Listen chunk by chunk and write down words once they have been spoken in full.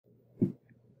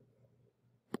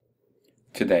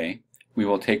Today, we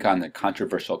will take on a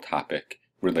controversial topic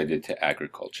related to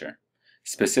agriculture,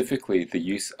 specifically the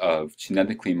use of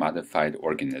genetically modified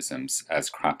organisms as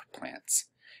crop plants.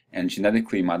 And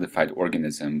genetically modified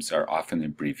organisms are often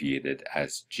abbreviated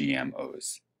as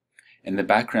GMOs. In the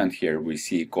background here, we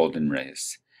see golden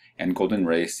rice, and golden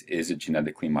rice is a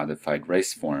genetically modified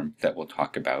rice form that we'll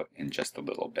talk about in just a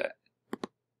little bit.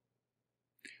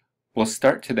 We'll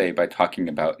start today by talking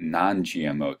about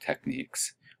non-GMO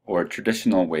techniques, or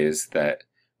traditional ways that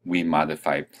we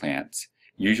modify plants,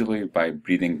 usually by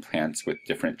breeding plants with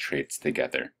different traits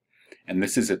together. And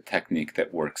this is a technique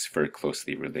that works for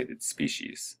closely related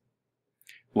species.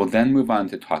 We'll then move on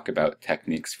to talk about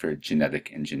techniques for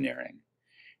genetic engineering.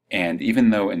 And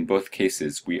even though in both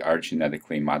cases we are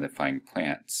genetically modifying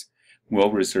plants,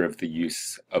 we'll reserve the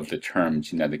use of the term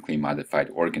genetically modified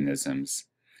organisms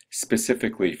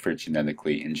specifically for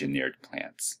genetically engineered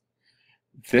plants.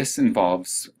 This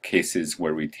involves cases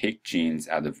where we take genes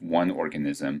out of one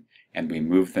organism and we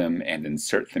move them and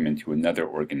insert them into another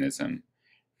organism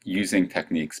using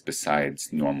techniques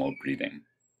besides normal breeding.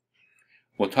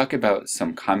 We'll talk about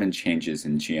some common changes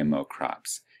in GMO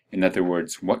crops. In other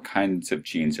words, what kinds of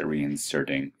genes are we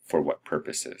inserting for what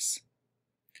purposes?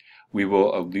 We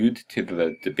will allude to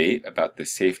the debate about the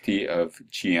safety of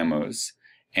GMOs,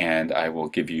 and I will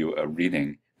give you a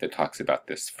reading that talks about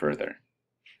this further.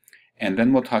 And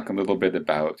then we'll talk a little bit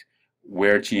about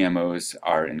where GMOs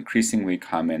are increasingly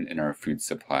common in our food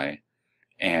supply,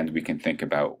 and we can think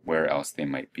about where else they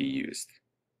might be used.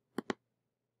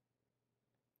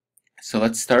 So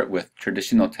let's start with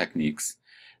traditional techniques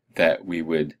that we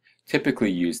would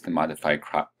typically use to modify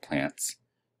crop plants,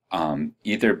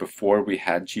 either before we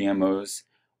had GMOs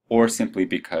or simply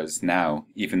because now,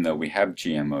 even though we have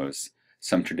GMOs,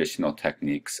 some traditional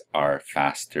techniques are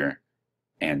faster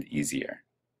and easier.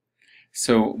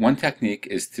 So one technique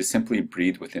is to simply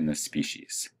breed within the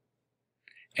species.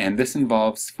 And this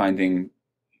involves finding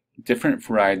different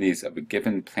varieties of a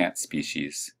given plant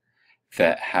species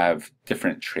that have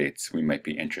different traits we might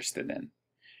be interested in.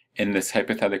 In this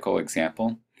hypothetical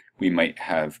example, we might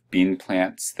have bean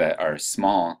plants that are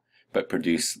small but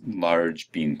produce large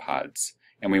bean pods,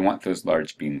 and we want those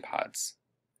large bean pods.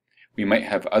 We might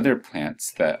have other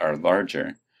plants that are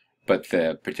larger, but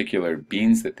the particular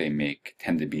beans that they make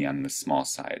tend to be on the small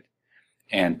side.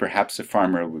 And perhaps a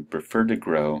farmer would prefer to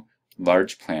grow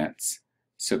large plants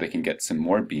so they can get some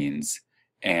more beans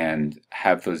and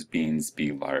have those beans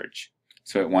be large.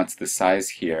 So it wants the size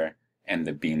here and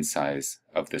the bean size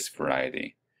of this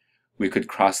variety. We could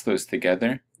cross those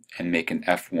together and make an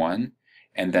F1,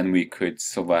 and then we could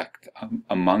select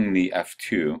among the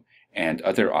F2 and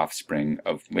other offspring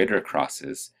of later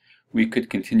crosses. We could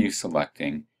continue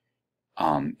selecting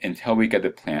until we get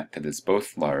a plant that is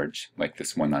both large, like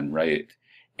this one on right,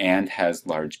 and has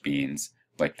large beans,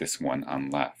 like this one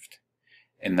on left.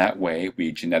 In that way,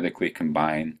 we genetically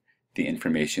combine the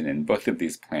information in both of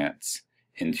these plants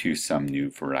into some new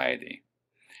variety.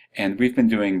 And we've been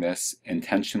doing this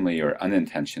intentionally or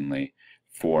unintentionally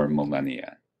for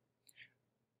millennia.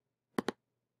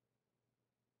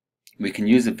 We can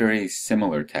use a very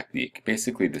similar technique,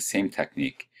 basically the same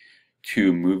technique,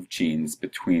 to move genes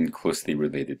between closely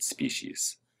related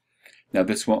species. Now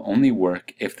this will only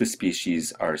work if the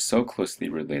species are so closely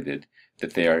related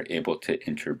that they are able to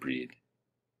interbreed.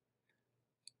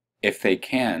 If they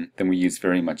can, then we use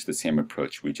very much the same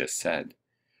approach we just said.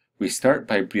 We start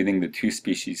by breeding the two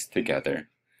species together,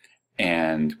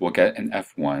 and we'll get an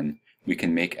F1. We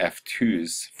can make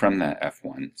F2s from that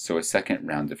F1, so a second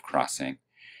round of crossing.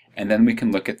 And then we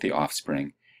can look at the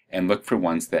offspring and look for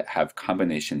ones that have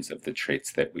combinations of the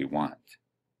traits that we want.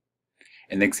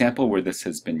 An example where this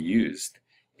has been used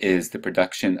is the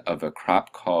production of a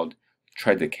crop called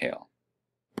triticale.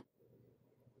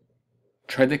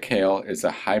 Triticale is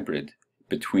a hybrid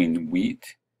between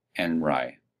wheat and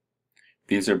rye.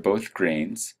 These are both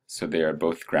grains, so they are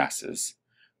both grasses.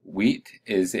 Wheat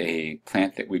is a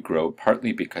plant that we grow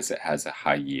partly because it has a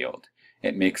high yield.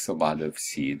 It makes a lot of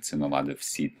seeds and a lot of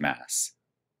seed mass.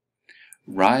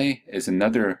 Rye is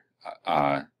another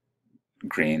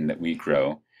grain that we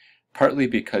grow, partly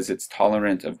because it's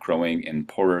tolerant of growing in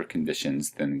poorer conditions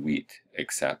than wheat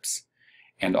accepts,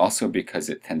 and also because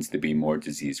it tends to be more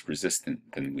disease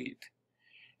resistant than wheat.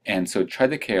 And so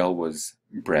triticale was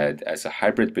bred as a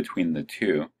hybrid between the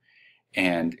two,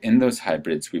 and in those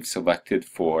hybrids we've selected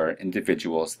for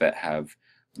individuals that have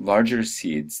larger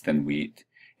seeds than wheat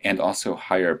and also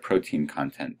higher protein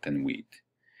content than wheat.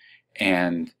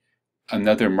 And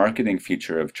another marketing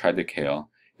feature of triticale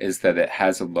is that it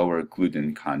has a lower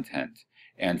gluten content,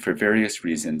 and for various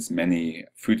reasons many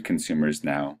food consumers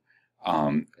now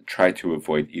try to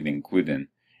avoid eating gluten,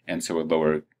 and so a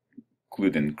lower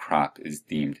gluten crop is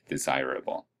deemed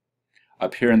desirable.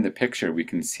 Up here in the picture, we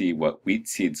can see what wheat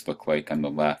seeds look like on the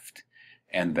left,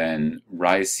 and then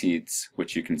rye seeds,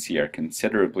 which you can see are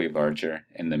considerably larger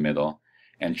in the middle,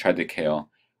 and triticale,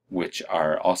 which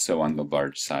are also on the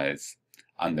large size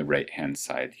on the right-hand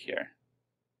side here.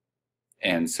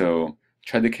 And so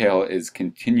triticale is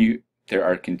there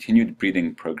are continued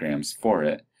breeding programs for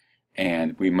it,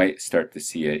 and we might start to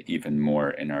see it even more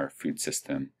in our food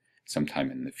system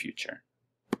sometime in the future.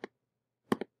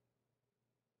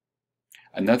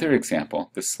 Another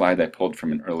example, the slide I pulled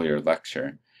from an earlier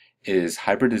lecture, is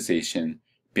hybridization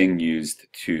being used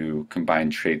to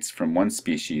combine traits from one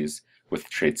species with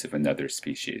traits of another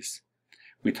species.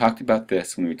 We talked about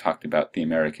this when we talked about the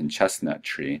American chestnut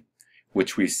tree,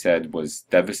 which we said was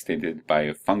devastated by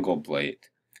a fungal blight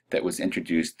that was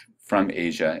introduced from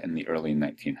Asia in the early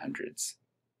 1900s.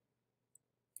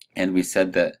 And we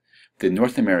said that the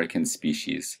North American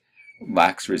species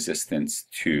lacks resistance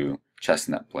to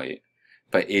chestnut blight,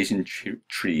 but Asian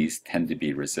trees tend to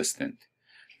be resistant.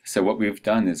 So what we've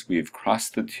done is we've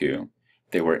crossed the two.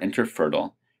 They were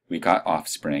interfertile, we got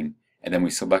offspring, and then we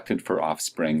selected for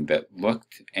offspring that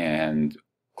looked and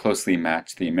closely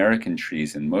matched the American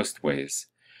trees in most ways,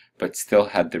 but still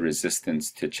had the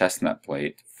resistance to chestnut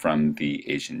blight from the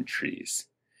Asian trees.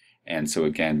 And so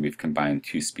again, we've combined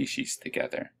two species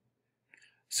together.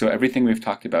 So everything we've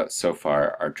talked about so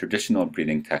far are traditional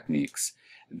breeding techniques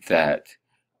that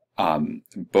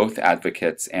both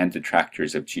advocates and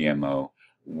detractors of GMO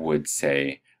would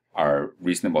say are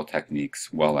reasonable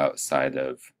techniques well outside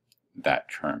of that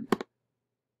term.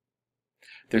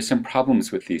 There's some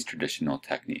problems with these traditional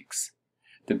techniques.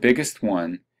 The biggest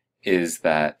one is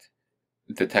that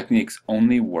the techniques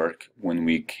only work when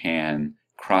we can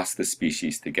cross the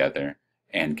species together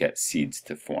and get seeds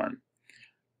to form.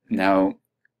 Now,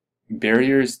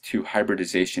 barriers to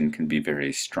hybridization can be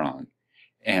very strong.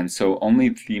 And so only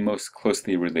the most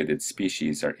closely related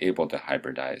species are able to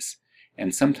hybridize.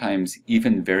 And sometimes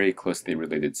even very closely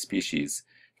related species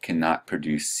cannot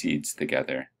produce seeds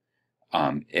together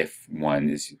if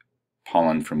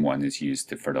pollen from one is used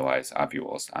to fertilize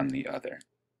ovules on the other.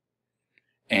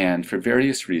 And for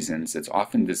various reasons, it's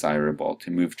often desirable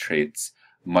to move traits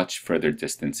much further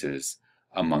distances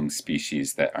among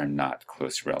species that are not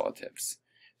close relatives.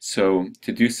 So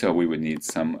to do so, we would need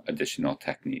some additional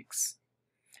techniques.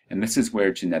 And this is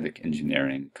where genetic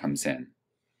engineering comes in.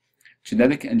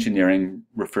 Genetic engineering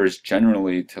refers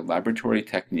generally to laboratory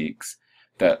techniques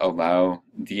that allow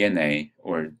DNA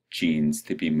or genes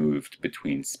to be moved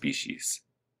between species.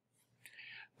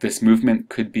 This movement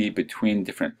could be between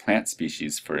different plant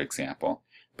species, for example,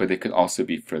 but it could also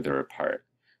be further apart.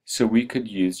 So we could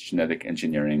use genetic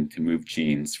engineering to move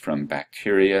genes from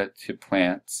bacteria to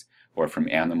plants, or from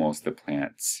animals to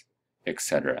plants,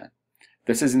 etc.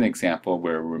 This is an example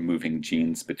where we're moving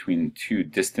genes between two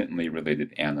distantly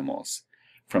related animals.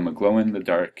 From a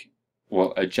glow-in-the-dark,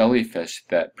 a jellyfish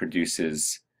that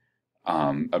produces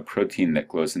a protein that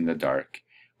glows in the dark,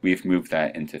 we've moved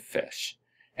that into fish.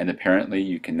 And apparently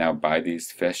you can now buy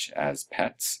these fish as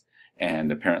pets,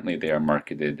 and apparently they are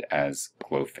marketed as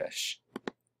glowfish.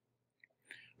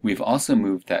 We've also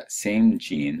moved that same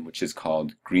gene, which is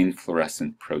called green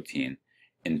fluorescent protein,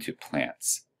 into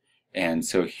plants. And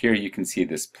so here you can see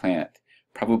this plant,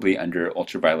 probably under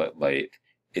ultraviolet light,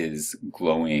 is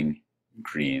glowing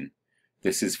green.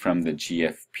 This is from the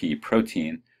GFP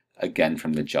protein, again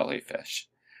from the jellyfish.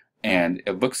 And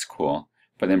it looks cool,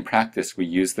 but in practice we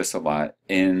use this a lot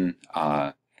in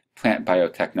plant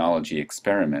biotechnology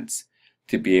experiments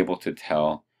to be able to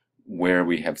tell where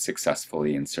we have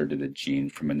successfully inserted a gene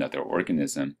from another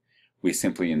organism. We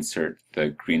simply insert the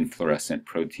green fluorescent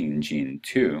protein gene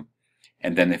 2,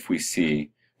 and then if we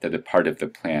see that a part of the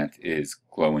plant is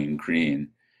glowing green,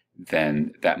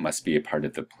 then that must be a part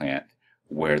of the plant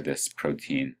where this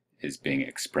protein is being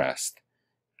expressed.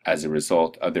 As a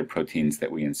result, other proteins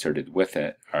that we inserted with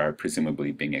it are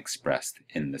presumably being expressed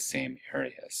in the same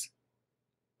areas.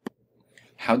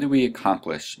 How do we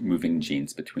accomplish moving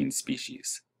genes between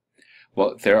species?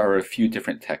 Well, there are a few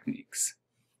different techniques.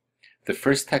 The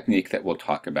first technique that we'll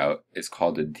talk about is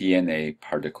called a DNA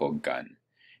particle gun.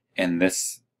 And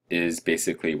this is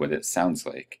basically what it sounds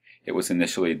like. It was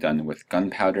initially done with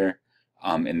gunpowder.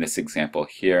 In this example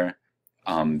here,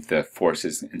 the force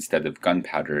is, instead of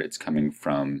gunpowder, it's coming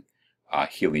from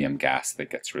helium gas that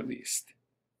gets released.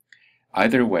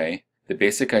 Either way, the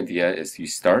basic idea is you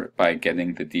start by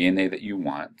getting the DNA that you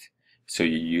want. So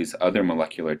you use other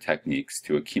molecular techniques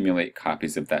to accumulate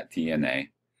copies of that DNA,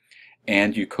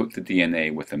 and you coat the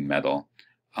DNA with a metal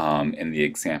In the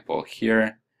example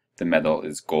here, the metal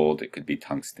is gold. It could be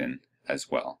tungsten as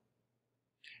well.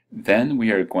 Then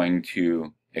we are going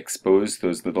to expose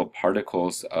those little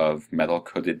particles of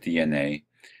metal-coated DNA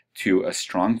to a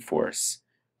strong force,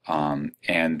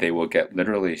 and they will get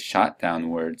literally shot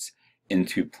downwards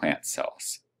into plant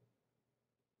cells.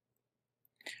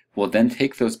 We'll then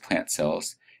take those plant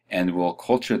cells and we'll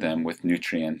culture them with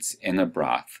nutrients in a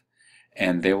broth,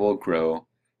 and they will grow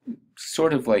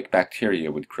sort of like bacteria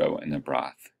would grow in a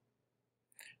broth.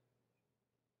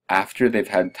 After they've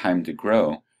had time to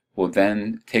grow, we'll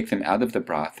then take them out of the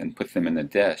broth and put them in a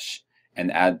dish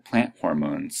and add plant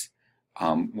hormones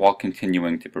while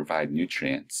continuing to provide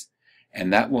nutrients.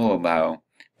 And that will allow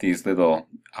these little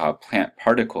plant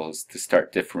particles to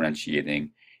start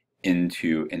differentiating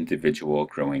into individual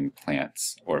growing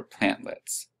plants or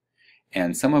plantlets.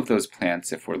 And some of those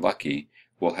plants, if we're lucky,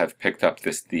 will have picked up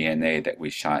this DNA that we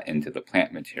shot into the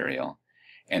plant material.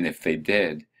 And if they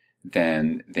did,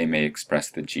 then they may express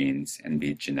the genes and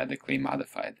be genetically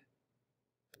modified.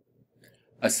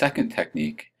 A second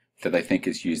technique that I think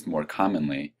is used more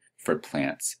commonly for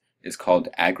plants is called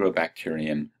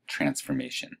agrobacterium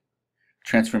transformation.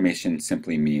 Transformation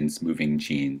simply means moving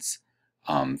genes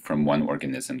from one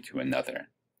organism to another.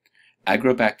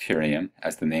 Agrobacterium,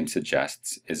 as the name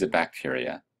suggests, is a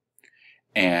bacteria,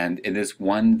 and it is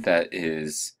one that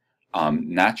is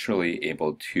naturally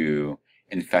able to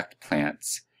infect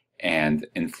plants and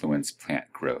influence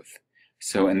plant growth.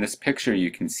 So in this picture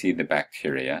you can see the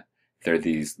bacteria. They're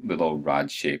these little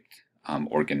rod-shaped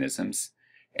organisms,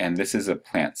 and this is a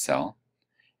plant cell,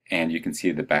 and you can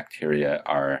see the bacteria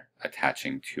are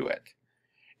attaching to it.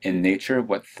 In nature,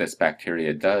 what this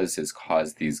bacteria does is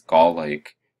cause these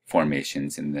gall-like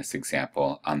formations in this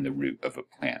example on the root of a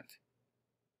plant.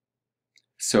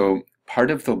 So part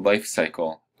of the life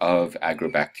cycle of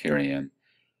agrobacterium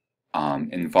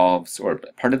involves, or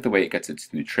part of the way it gets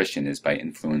its nutrition is by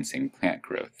influencing plant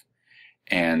growth.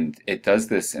 And it does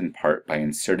this in part by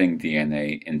inserting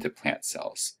DNA into plant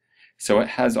cells. So it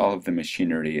has all of the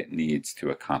machinery it needs to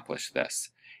accomplish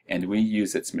this. And we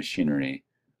use its machinery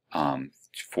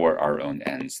for our own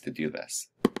ends to do this.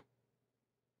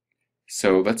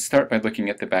 So let's start by looking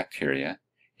at the bacteria.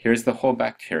 Here's the whole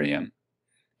bacterium.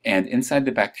 And inside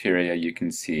the bacteria you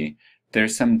can see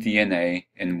there's some DNA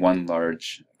in one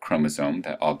large chromosome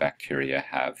that all bacteria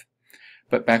have.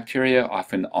 But bacteria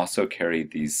often also carry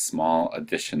these small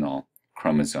additional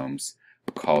chromosomes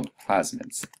called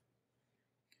plasmids.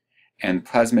 And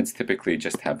plasmids typically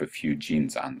just have a few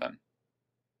genes on them.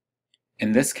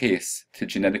 In this case, to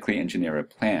genetically engineer a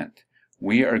plant,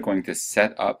 we are going to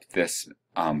set up this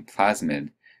plasmid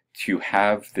to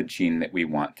have the gene that we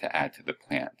want to add to the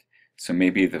plant. So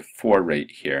maybe the 4 right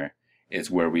here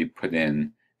is where we put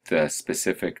in the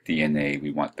specific DNA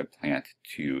we want the plant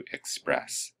to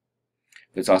express.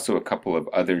 There's also a couple of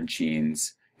other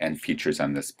genes and features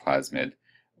on this plasmid.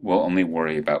 We'll only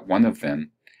worry about one of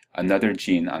them. Another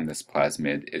gene on this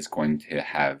plasmid is going to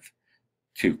have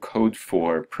to code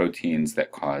for proteins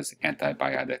that cause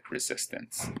antibiotic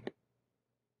resistance.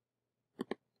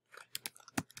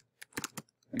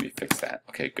 Let me fix that.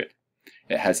 Okay, good.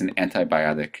 It has an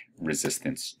antibiotic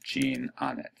resistance gene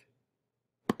on it.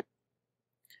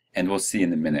 And we'll see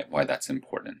in a minute why that's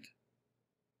important.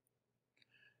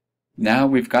 Now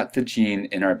we've got the gene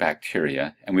in our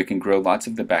bacteria, and we can grow lots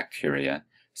of the bacteria,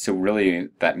 so really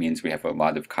that means we have a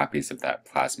lot of copies of that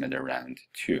plasmid around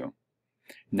too.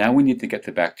 Now we need to get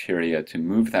the bacteria to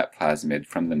move that plasmid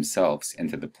from themselves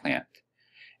into the plant.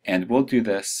 And we'll do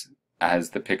this,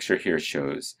 as the picture here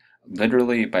shows,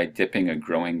 literally by dipping a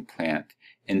growing plant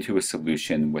into a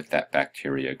solution with that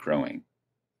bacteria growing.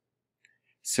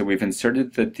 So we've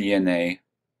inserted the DNA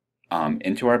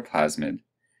into our plasmid.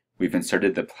 We've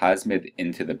inserted the plasmid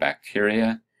into the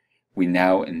bacteria. We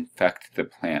now infect the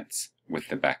plants with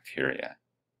the bacteria.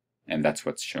 And that's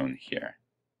what's shown here.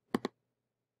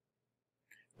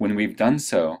 When we've done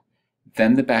so,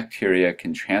 then the bacteria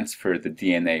can transfer the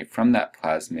DNA from that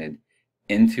plasmid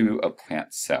into a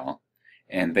plant cell.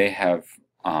 And they have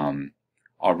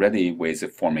already ways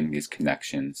of forming these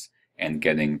connections and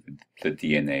getting the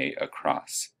DNA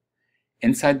across.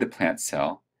 Inside the plant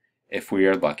cell, if we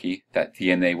are lucky, that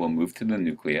DNA will move to the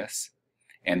nucleus,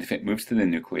 and if it moves to the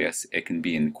nucleus, it can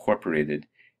be incorporated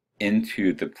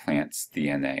into the plant's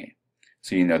DNA.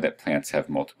 So you know that plants have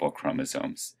multiple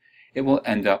chromosomes. It will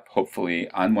end up, hopefully,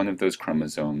 on one of those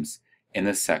chromosomes in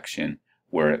a section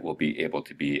where it will be able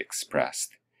to be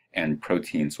expressed, and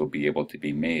proteins will be able to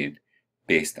be made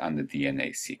based on the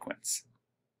DNA sequence.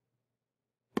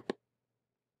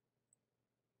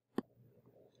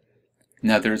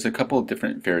 Now there's a couple of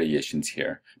different variations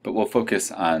here, but we'll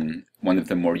focus on one of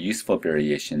the more useful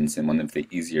variations and one of the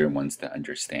easier ones to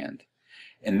understand.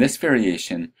 In this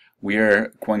variation, we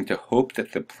are going to hope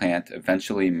that the plant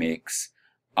eventually makes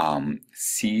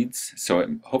seeds,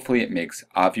 so hopefully it makes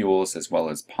ovules as well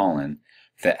as pollen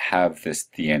that have this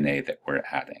DNA that we're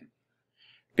adding.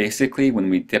 Basically, when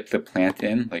we dip the plant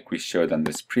in, like we showed on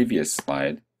this previous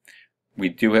slide, we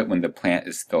do it when the plant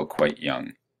is still quite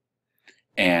young.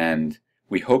 And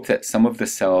we hope that some of the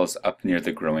cells up near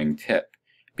the growing tip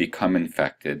become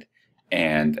infected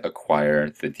and acquire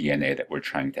the DNA that we're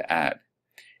trying to add.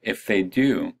 If they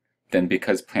do, then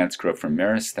because plants grow from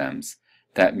meristems,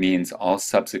 that means all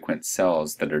subsequent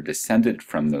cells that are descended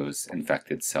from those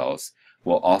infected cells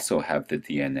will also have the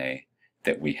DNA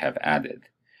that we have added.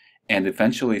 And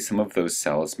eventually some of those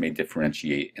cells may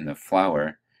differentiate in the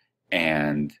flower,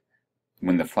 and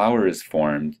when the flower is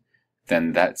formed,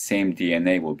 then that same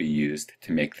DNA will be used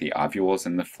to make the ovules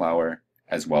in the flower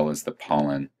as well as the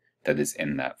pollen that is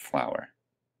in that flower.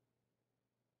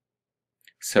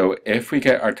 So if we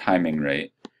get our timing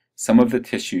right, some of the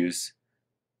tissues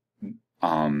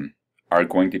are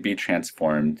going to be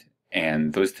transformed,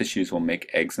 and those tissues will make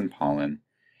eggs and pollen,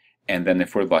 and then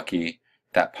if we're lucky,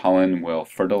 that pollen will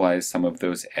fertilize some of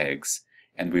those eggs,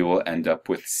 and we will end up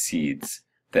with seeds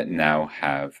that now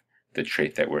have the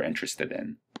trait that we're interested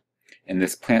in. In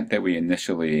this plant that we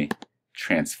initially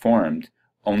transformed,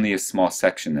 only a small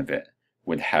section of it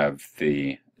would have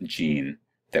the gene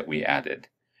that we added.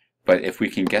 But if we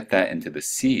can get that into the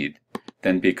seed,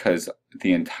 then because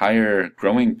the entire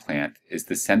growing plant is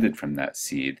descended from that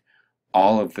seed,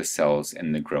 all of the cells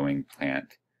in the growing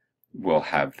plant will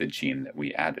have the gene that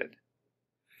we added.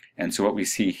 And so what we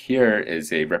see here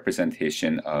is a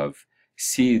representation of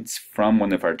seeds from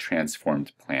one of our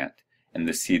transformed plant. And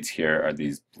the seeds here are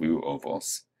these blue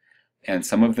ovals. And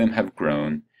some of them have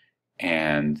grown,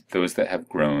 and those that have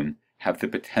grown have the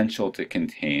potential to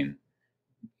contain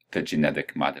the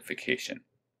genetic modification.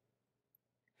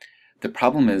 The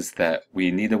problem is that we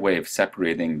need a way of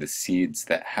separating the seeds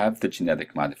that have the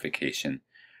genetic modification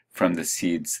from the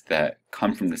seeds that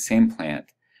come from the same plant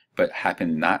but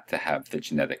happen not to have the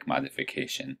genetic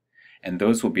modification, and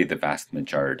those will be the vast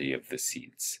majority of the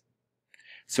seeds.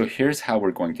 So here's how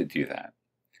we're going to do that.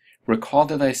 Recall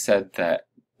that I said that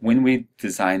when we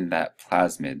designed that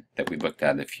plasmid that we looked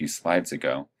at a few slides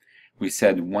ago, we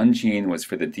said one gene was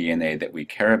for the DNA that we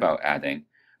care about adding,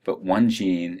 but one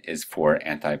gene is for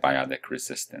antibiotic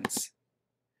resistance.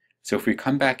 So if we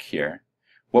come back here,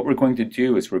 what we're going to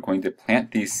do is we're going to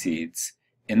plant these seeds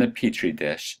in a petri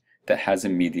dish that has a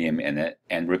medium in it,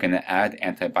 and we're going to add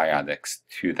antibiotics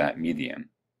to that medium.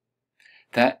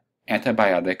 That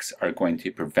antibiotics are going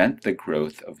to prevent the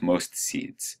growth of most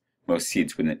seeds. Most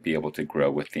seeds wouldn't be able to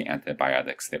grow with the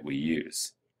antibiotics that we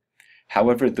use.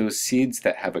 However, those seeds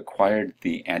that have acquired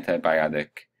the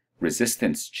antibiotic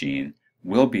resistance gene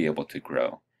will be able to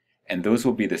grow, and those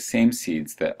will be the same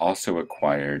seeds that also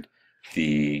acquired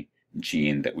the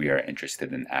gene that we are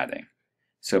interested in adding.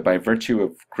 So by virtue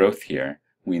of growth here,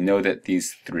 we know that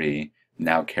these three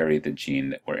now carry the gene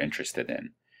that we're interested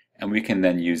in, and we can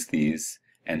then use these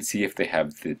and see if they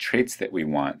have the traits that we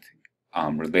want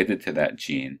related to that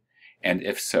gene, and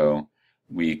if so,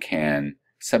 we can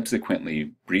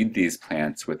subsequently breed these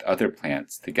plants with other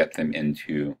plants to get them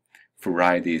into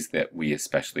varieties that we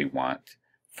especially want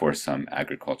for some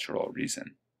agricultural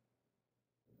reason.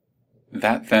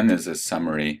 That then is a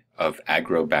summary of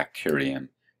agrobacterium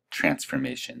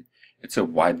transformation. It's a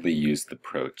widely used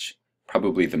approach,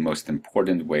 probably the most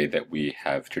important way that we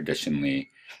have traditionally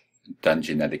done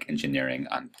genetic engineering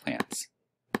on plants.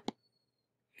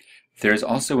 There is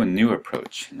also a new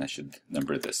approach, and I should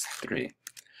number this 3.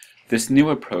 This new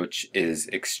approach is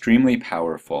extremely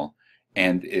powerful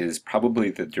and is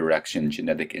probably the direction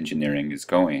genetic engineering is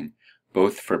going,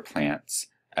 both for plants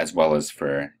as well as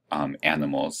for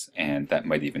animals, and that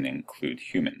might even include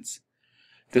humans.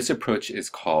 This approach is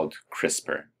called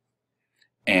CRISPR.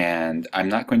 And I'm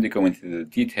not going to go into the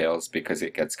details because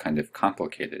it gets kind of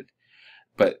complicated,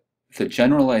 but the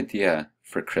general idea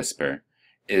for CRISPR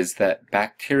is that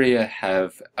bacteria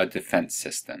have a defense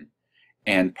system,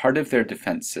 and part of their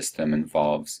defense system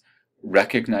involves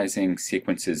recognizing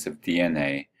sequences of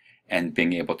DNA and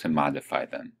being able to modify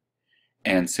them.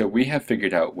 And so we have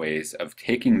figured out ways of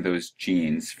taking those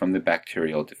genes from the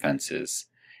bacterial defenses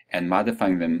and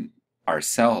modifying them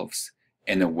ourselves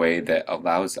in a way that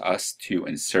allows us to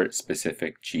insert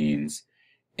specific genes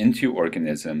into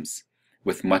organisms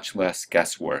with much less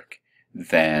guesswork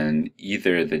than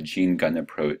either the gene gun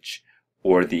approach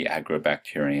or the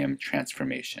agrobacterium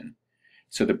transformation.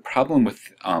 So the problem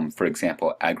with, for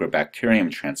example, agrobacterium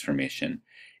transformation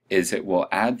is it will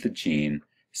add the gene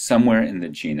somewhere in the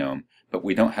genome, but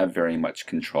we don't have very much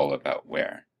control about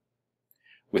where.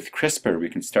 With CRISPR, we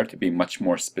can start to be much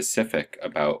more specific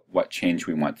about what change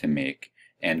we want to make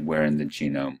and where in the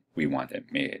genome we want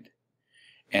it made.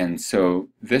 And so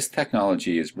this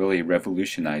technology is really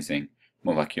revolutionizing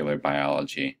molecular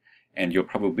biology, and you'll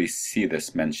probably see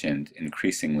this mentioned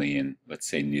increasingly in, let's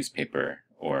say, newspaper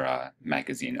or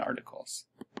magazine articles.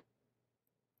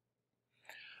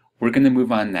 We're going to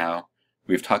move on now.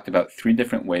 We've talked about 3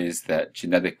 different ways that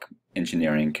genetic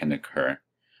engineering can occur.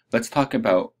 Let's talk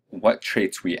about what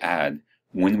traits we add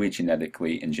when we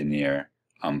genetically engineer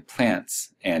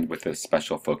plants, and with a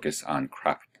special focus on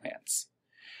crop plants.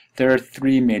 There are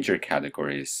 3 major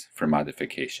categories for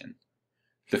modification.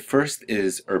 The first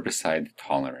is herbicide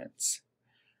tolerance.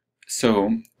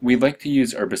 So we like to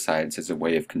use herbicides as a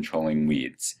way of controlling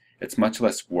weeds. It's much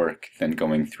less work than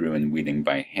going through and weeding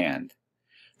by hand.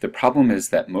 The problem is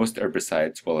that most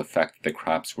herbicides will affect the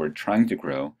crops we're trying to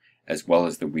grow as well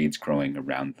as the weeds growing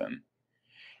around them.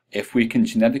 If we can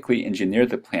genetically engineer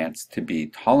the plants to be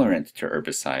tolerant to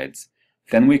herbicides,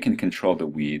 then we can control the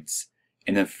weeds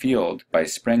in a field by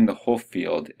spraying the whole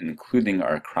field, including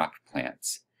our crop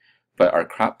plants. But our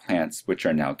crop plants, which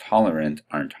are now tolerant,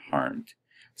 aren't harmed.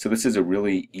 So this is a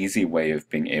really easy way of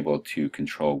being able to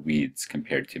control weeds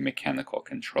compared to mechanical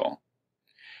control.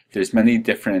 There's many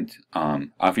different,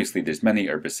 obviously there's many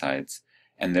herbicides,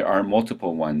 and there are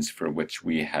multiple ones for which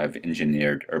we have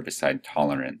engineered herbicide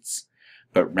tolerance.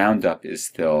 But Roundup is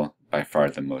still by far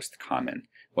the most common.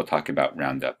 We'll talk about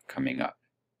Roundup coming up.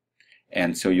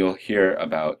 And so you'll hear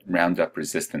about Roundup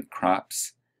resistant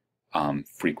crops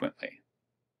frequently.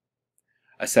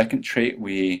 A second trait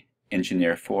we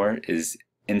engineer for is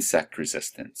insect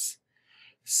resistance.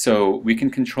 So we can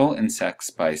control insects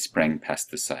by spraying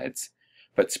pesticides,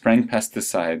 but spraying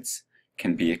pesticides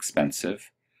can be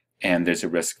expensive, and there's a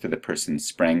risk to the person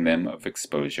spraying them of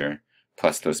exposure.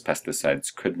 Plus, those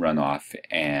pesticides could run off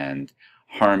and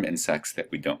harm insects that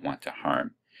we don't want to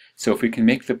harm. So if we can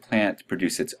make the plant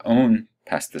produce its own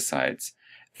pesticides,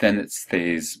 then it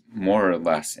stays more or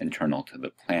less internal to the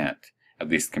plant, at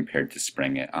least compared to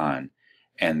spraying it on,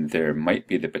 and there might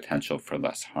be the potential for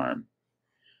less harm.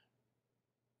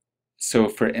 So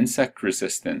for insect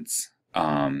resistance,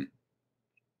 the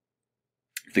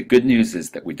good news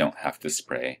is that we don't have to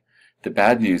spray. The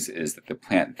bad news is that the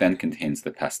plant then contains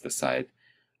the pesticide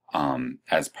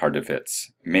as part of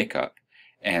its makeup.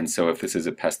 And so if this is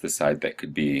a pesticide that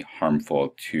could be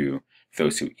harmful to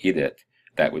those who eat it,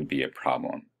 that would be a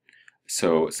problem.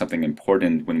 So something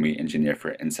important when we engineer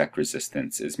for insect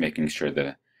resistance is making sure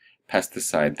the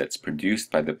pesticide that's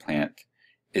produced by the plant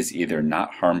is either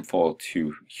not harmful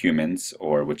to humans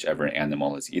or whichever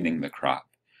animal is eating the crop,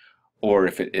 or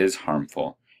if it is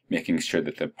harmful, making sure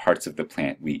that the parts of the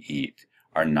plant we eat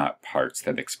are not parts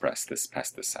that express this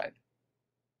pesticide.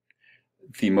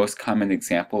 The most common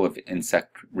example of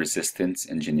insect resistance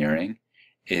engineering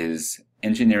is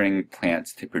engineering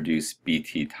plants to produce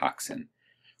Bt toxin.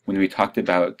 When we talked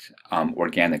about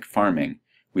organic farming,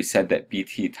 we said that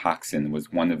Bt toxin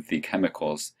was one of the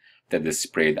chemicals that is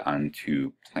sprayed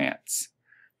onto plants.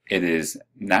 It is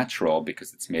natural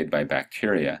because it's made by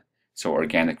bacteria, so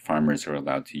organic farmers are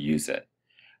allowed to use it.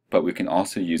 But we can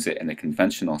also use it in a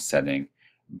conventional setting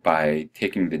by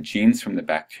taking the genes from the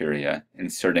bacteria,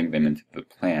 inserting them into the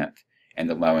plant, and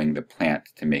allowing the plant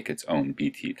to make its own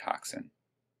Bt toxin.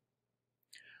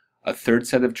 A third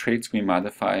set of traits we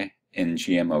modify in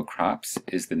GMO crops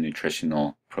is the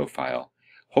nutritional profile,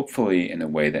 hopefully in a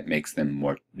way that makes them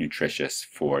more nutritious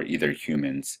for either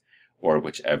humans or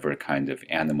whichever kind of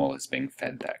animal is being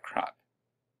fed that crop.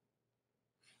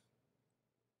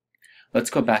 Let's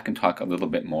go back and talk a little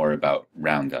bit more about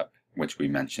Roundup, which we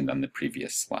mentioned on the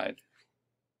previous slide.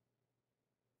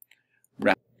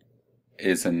 Roundup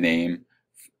is a name,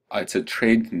 it's a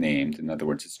trade name, in other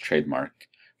words it's trademarked,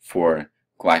 for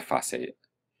glyphosate.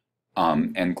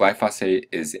 And glyphosate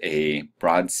is a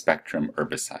broad-spectrum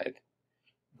herbicide.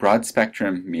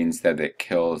 Broad-spectrum means that it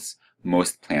kills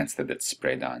most plants that it's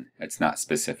sprayed on. It's not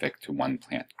specific to one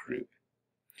plant group.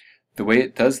 The way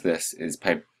it does this is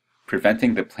by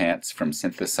preventing the plants from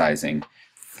synthesizing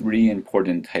 3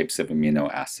 important types of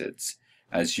amino acids.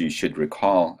 As you should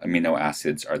recall, amino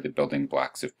acids are the building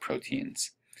blocks of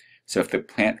proteins. So if the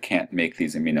plant can't make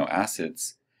these amino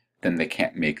acids, then they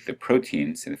can't make the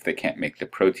proteins, and if they can't make the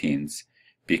proteins,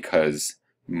 because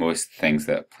most things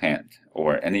that a plant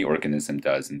or any organism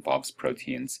does involves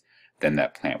proteins, then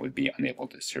that plant would be unable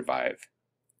to survive.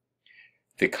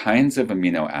 The kinds of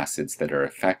amino acids that are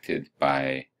affected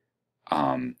by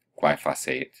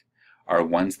glyphosate are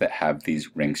ones that have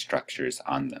these ring structures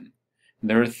on them.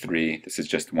 There are three. This is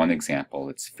just one example.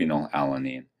 It's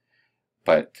phenylalanine.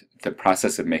 But the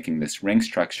process of making this ring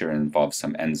structure involves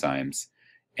some enzymes,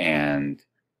 and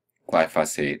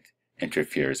glyphosate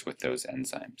interferes with those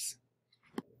enzymes.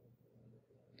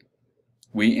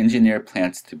 We engineer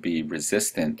plants to be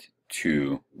resistant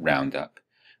to Roundup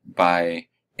by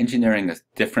engineering a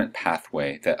different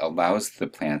pathway that allows the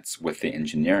plants with the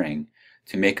engineering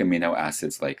to make amino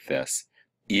acids like this,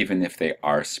 even if they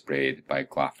are sprayed by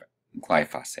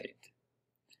glyphosate.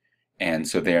 And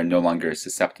so they are no longer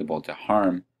susceptible to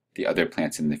harm. The other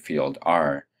plants in the field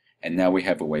are, and now we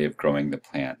have a way of growing the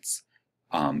plants,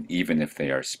 even if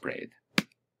they are sprayed.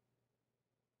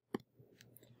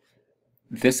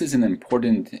 This is an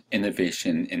important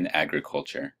innovation in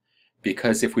agriculture,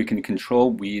 because if we can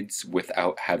control weeds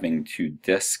without having to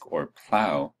disc or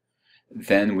plow,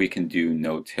 then we can do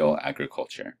no-till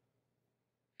agriculture.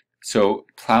 So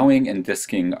plowing and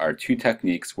disking are two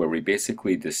techniques where we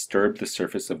basically disturb the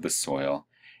surface of the soil,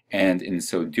 and in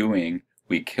so doing,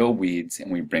 we kill weeds and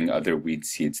we bring other weed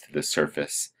seeds to the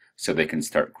surface so they can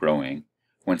start growing.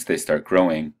 Once they start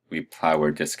growing, we plow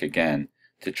or disc again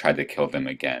to try to kill them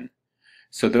again.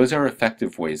 So those are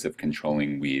effective ways of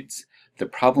controlling weeds. The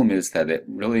problem is that it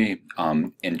really,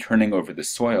 in turning over the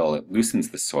soil, it loosens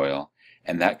the soil,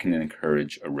 and that can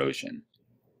encourage erosion.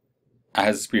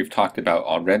 As we've talked about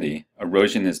already,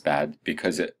 erosion is bad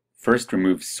because it first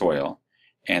removes soil,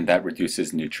 and that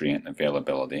reduces nutrient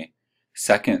availability.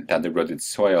 Second, that eroded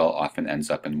soil often ends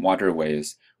up in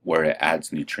waterways where it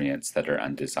adds nutrients that are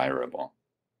undesirable.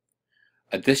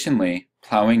 Additionally,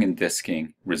 plowing and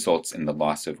disking results in the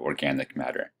loss of organic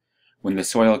matter. When the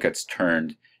soil gets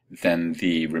turned, then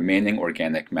the remaining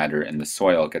organic matter in the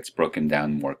soil gets broken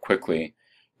down more quickly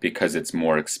because it's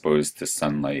more exposed to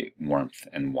sunlight, warmth,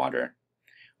 and water.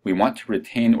 We want to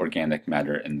retain organic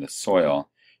matter in the soil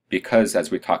because, as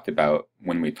we talked about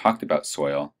when we talked about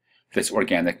soil, this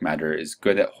organic matter is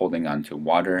good at holding on to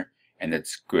water and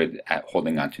it's good at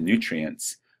holding on to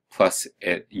nutrients, plus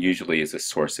it usually is a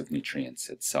source of nutrients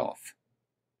itself.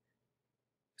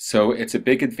 So it's a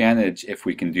big advantage if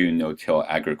we can do no-till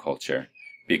agriculture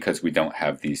because we don't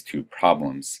have these two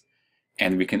problems.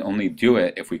 And we can only do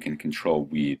it if we can control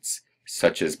weeds,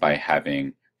 such as by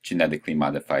having genetically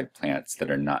modified plants that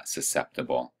are not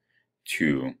susceptible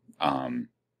to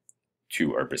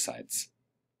herbicides.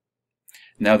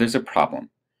 Now there's a problem.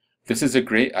 This is a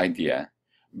great idea,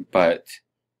 but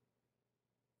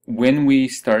when we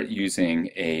start using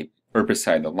a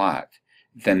herbicide a lot,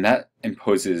 then that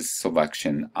imposes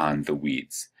selection on the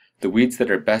weeds. The weeds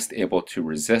that are best able to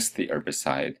resist the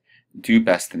herbicide do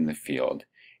best in the field,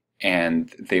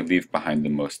 and they leave behind the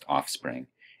most offspring.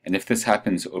 And if this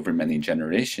happens over many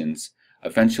generations,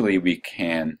 eventually we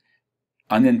can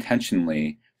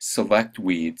unintentionally select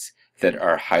weeds that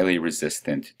are highly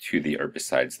resistant to the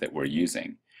herbicides that we're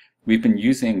using. We've been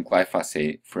using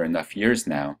glyphosate for enough years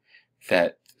now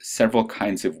that several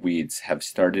kinds of weeds have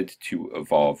started to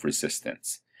evolve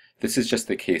resistance. This is just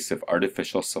a case of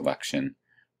artificial selection,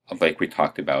 like we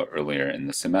talked about earlier in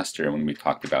the semester when we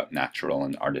talked about natural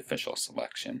and artificial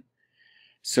selection.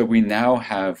 So we now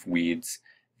have weeds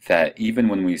that even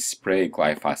when we spray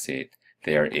glyphosate,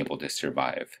 they are able to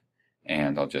survive.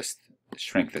 And I'll just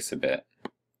shrink this a bit.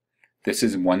 This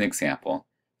is one example.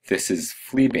 This is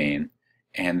fleabane,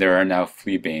 and there are now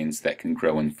fleabanes that can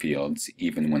grow in fields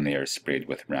even when they are sprayed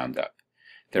with Roundup.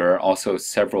 There are also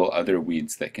several other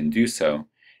weeds that can do so,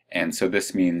 and so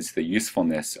this means the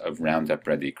usefulness of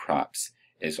Roundup-ready crops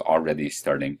is already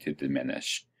starting to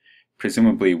diminish.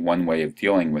 Presumably one way of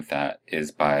dealing with that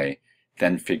is by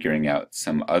then figuring out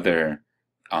some other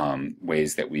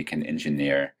ways that we can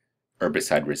engineer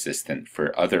herbicide resistant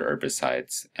for other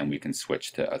herbicides, and we can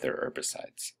switch to other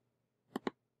herbicides.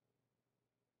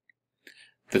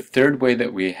 The third way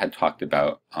that we had talked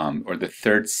about, or the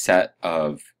third set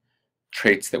of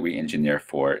traits that we engineer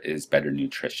for, is better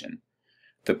nutrition.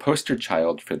 The poster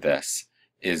child for this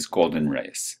is golden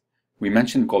rice. We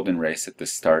mentioned golden rice at the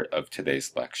start of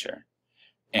today's lecture,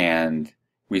 and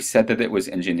we said that it was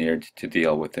engineered to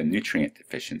deal with a nutrient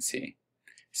deficiency.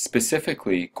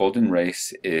 Specifically, golden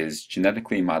rice is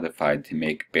genetically modified to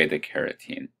make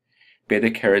beta-carotene.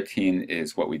 Beta-carotene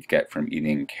is what we'd get from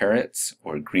eating carrots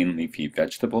or green leafy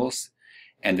vegetables,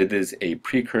 and it is a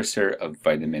precursor of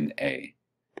vitamin A.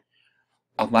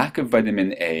 A lack of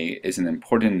vitamin A is an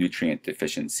important nutrient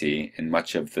deficiency in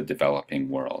much of the developing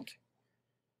world.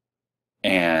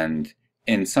 And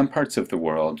in some parts of the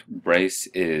world, rice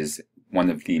is one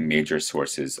of the major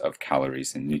sources of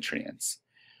calories and nutrients.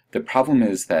 The problem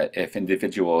is that if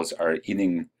individuals are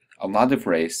eating a lot of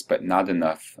rice but not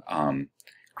enough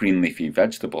green leafy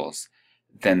vegetables,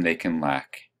 then they can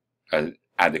lack an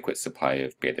adequate supply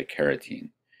of beta carotene.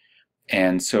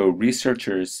 And so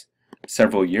researchers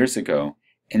several years ago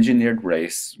engineered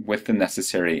rice with the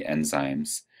necessary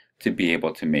enzymes to be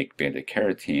able to make beta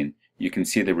carotene. You can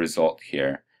see the result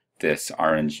here, this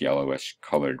orange yellowish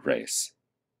colored rice.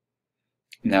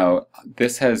 Now,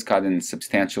 this has gotten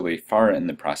substantially far in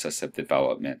the process of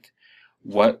development.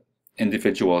 What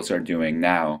individuals are doing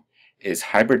now is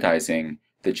hybridizing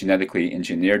the genetically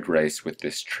engineered rice with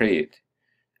this trait.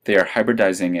 They are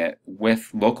hybridizing it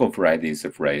with local varieties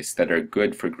of rice that are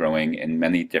good for growing in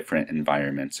many different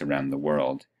environments around the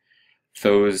world.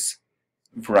 Those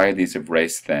varieties of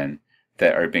rice then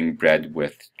that are being bred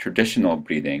with traditional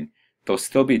breeding, they'll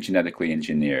still be genetically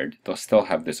engineered. They'll still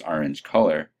have this orange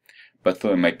color, but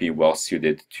they might be well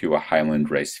suited to a highland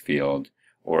rice field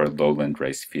or a lowland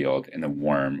rice field in a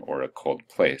warm or a cold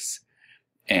place.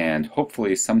 And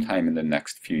hopefully sometime in the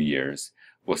next few years,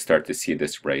 we'll start to see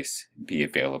this rice be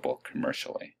available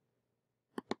commercially.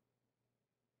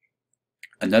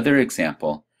 Another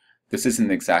example, this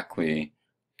isn't exactly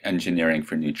engineering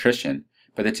for nutrition,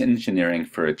 but it's engineering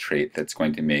for a trait that's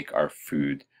going to make our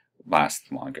food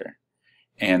last longer.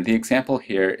 And the example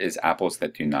here is apples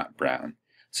that do not brown.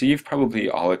 So you've probably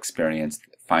all experienced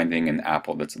finding an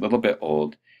apple that's a little bit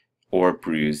old or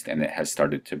bruised and it has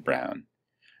started to brown.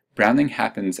 Browning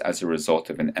happens as a result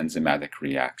of an enzymatic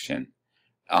reaction.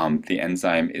 The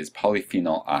enzyme is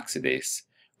polyphenol oxidase,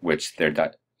 which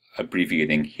they're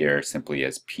abbreviating here simply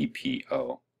as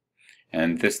PPO.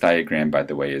 And this diagram, by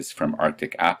the way, is from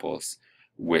Arctic apples,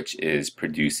 which is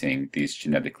producing these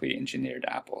genetically engineered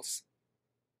apples.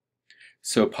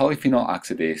 So polyphenol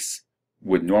oxidase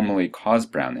would normally cause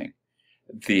browning.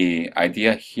 The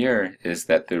idea here is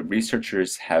that the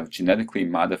researchers have genetically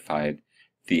modified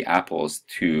the apples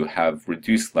to have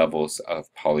reduced levels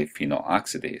of polyphenol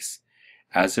oxidase.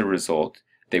 As a result,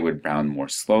 they would brown more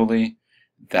slowly.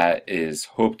 That is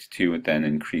hoped to then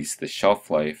increase the shelf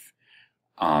life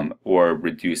or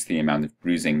reduce the amount of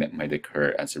bruising that might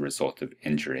occur as a result of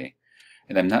injury.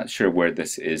 And I'm not sure where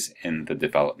this is in the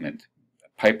development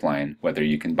pipeline, whether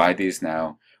you can buy these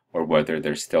now or whether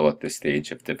they're still at the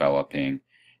stage of developing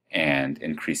and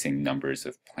increasing numbers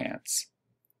of plants.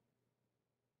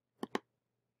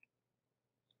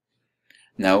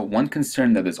 Now, one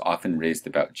concern that is often raised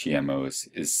about GMOs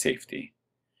is safety.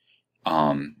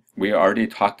 We already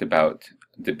talked about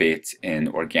debates in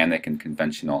organic and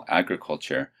conventional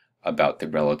agriculture about the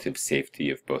relative safety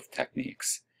of both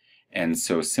techniques. And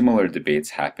so similar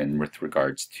debates happen with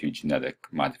regards to genetic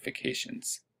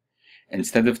modifications.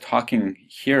 Instead of talking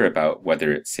here about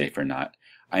whether it's safe or not,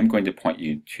 I'm going to point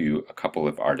you to a couple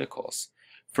of articles.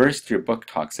 First, your book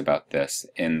talks about this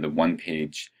in the one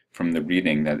page from the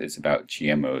reading that is about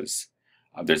GMOs.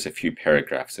 There's a few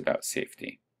paragraphs about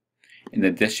safety. In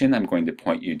addition, I'm going to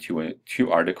point you to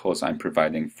two articles I'm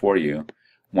providing for you,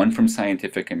 one from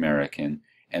Scientific American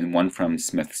and one from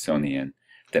Smithsonian,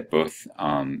 that both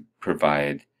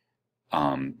provide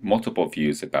multiple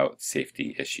views about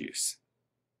safety issues.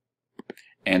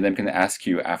 And I'm going to ask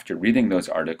you, after reading those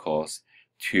articles,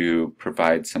 to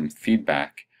provide some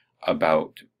feedback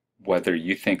about whether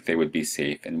you think they would be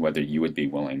safe and whether you would be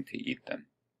willing to eat them.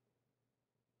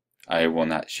 I will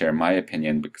not share my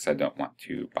opinion because I don't want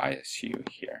to bias you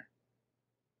here.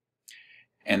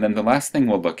 And then the last thing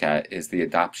we'll look at is the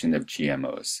adoption of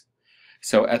GMOs.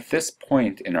 So at this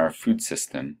point in our food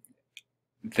system,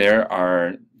 there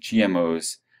are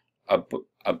GMOs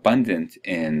abundant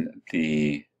in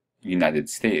the United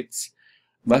States,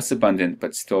 less abundant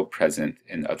but still present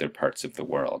in other parts of the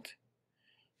world.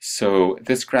 So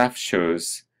this graph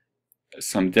shows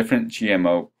some different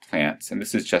GMO plants, and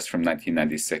this is just from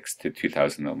 1996 to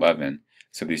 2011,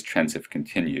 so these trends have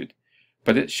continued.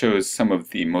 But it shows some of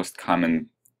the most common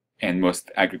and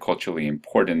most agriculturally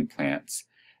important plants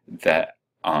that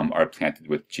are planted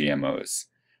with GMOs.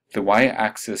 The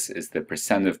y-axis is the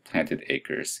percent of planted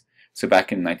acres. So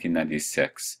back in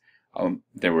 1996,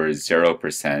 there were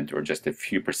 0% or just a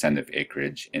few percent of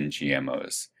acreage in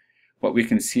GMOs. What we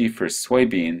can see for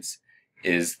soybeans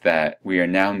is that we are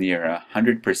now near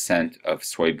 100% of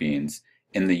soybeans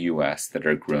in the US that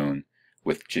are grown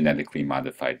with genetically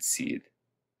modified seed.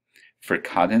 For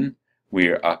cotton, we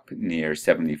are up near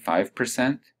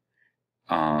 75%.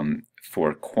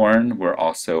 For corn, we're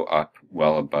also up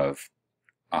well above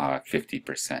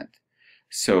 50%.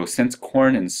 So since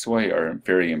corn and soy are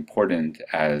very important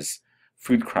as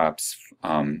food crops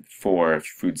for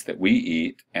foods that we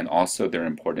eat, and also they're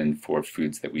important for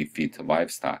foods that we feed to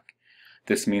livestock,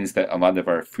 this means that a lot of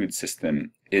our food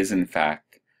system is in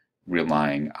fact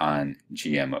relying on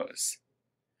GMOs.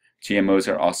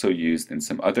 GMOs are also used in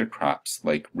some other crops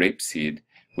like rapeseed,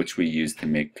 which we use to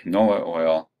make canola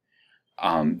oil.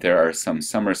 There are some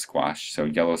summer squash, so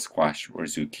yellow squash or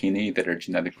zucchini, that are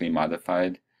genetically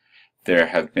modified. There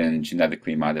have been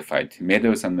genetically modified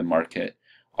tomatoes on the market,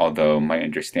 although my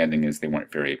understanding is they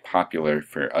weren't very popular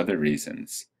for other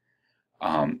reasons.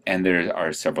 And there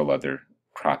are several other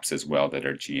crops as well that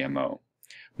are GMO.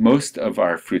 Most of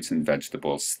our fruits and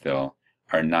vegetables still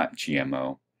are not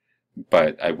GMO,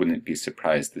 but I wouldn't be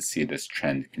surprised to see this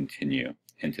trend continue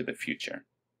into the future.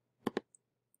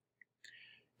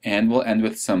 And we'll end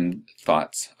with some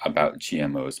thoughts about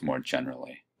GMOs more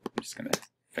generally. I'm just going to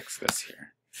fix this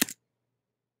here.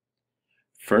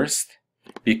 First,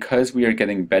 because we are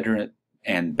getting better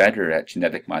and better at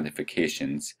genetic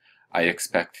modifications, I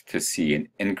expect to see an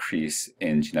increase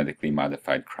in genetically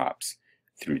modified crops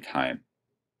through time.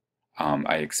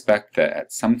 I expect that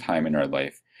at some time in our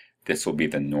life, this will be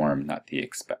the norm, not the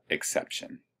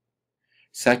exception.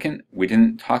 Second, we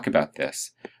didn't talk about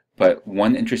this, but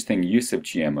one interesting use of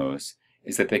GMOs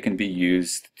is that they can be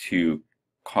used to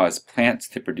cause plants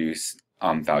to produce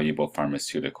valuable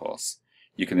pharmaceuticals.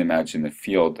 You can imagine the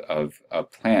field of a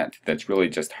plant that's really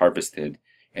just harvested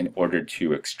in order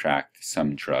to extract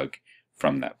some drug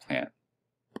from that plant.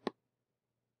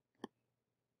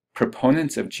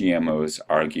 Proponents of GMOs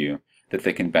argue that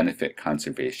they can benefit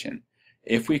conservation.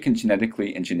 If we can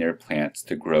genetically engineer plants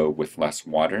to grow with less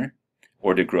water,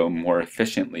 or to grow more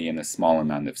efficiently in a small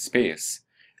amount of space,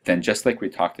 then just like we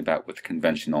talked about with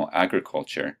conventional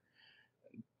agriculture,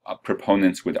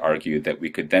 proponents would argue that we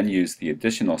could then use the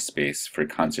additional space for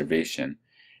conservation,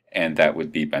 and that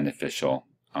would be beneficial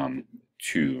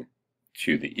to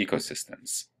the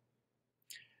ecosystems.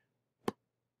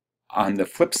 On the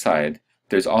flip side,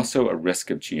 there's also a risk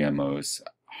of GMOs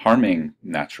harming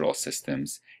natural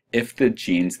systems if the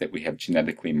genes that we have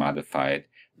genetically modified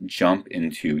jump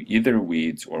into either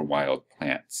weeds or wild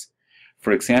plants.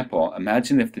 For example,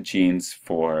 imagine if the genes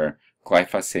for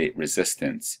glyphosate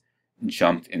resistance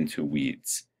jumped into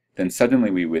weeds. Then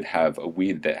suddenly we would have a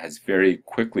weed that has very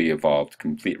quickly evolved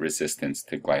complete resistance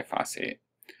to glyphosate.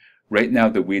 Right now,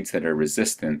 the weeds that are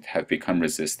resistant have become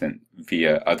resistant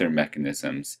via other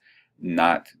mechanisms,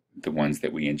 not the ones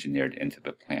that we engineered into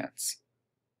the plants.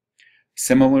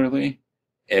 Similarly,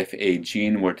 if a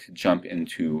gene were to jump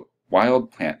into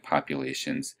wild plant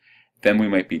populations, then we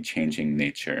might be changing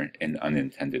nature in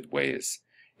unintended ways.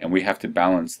 And we have to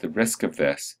balance the risk of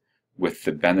this with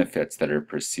the benefits that are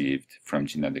perceived from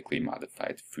genetically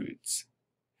modified foods.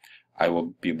 I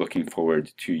will be looking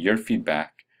forward to your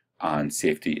feedback on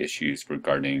safety issues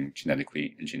regarding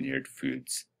genetically engineered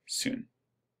foods soon.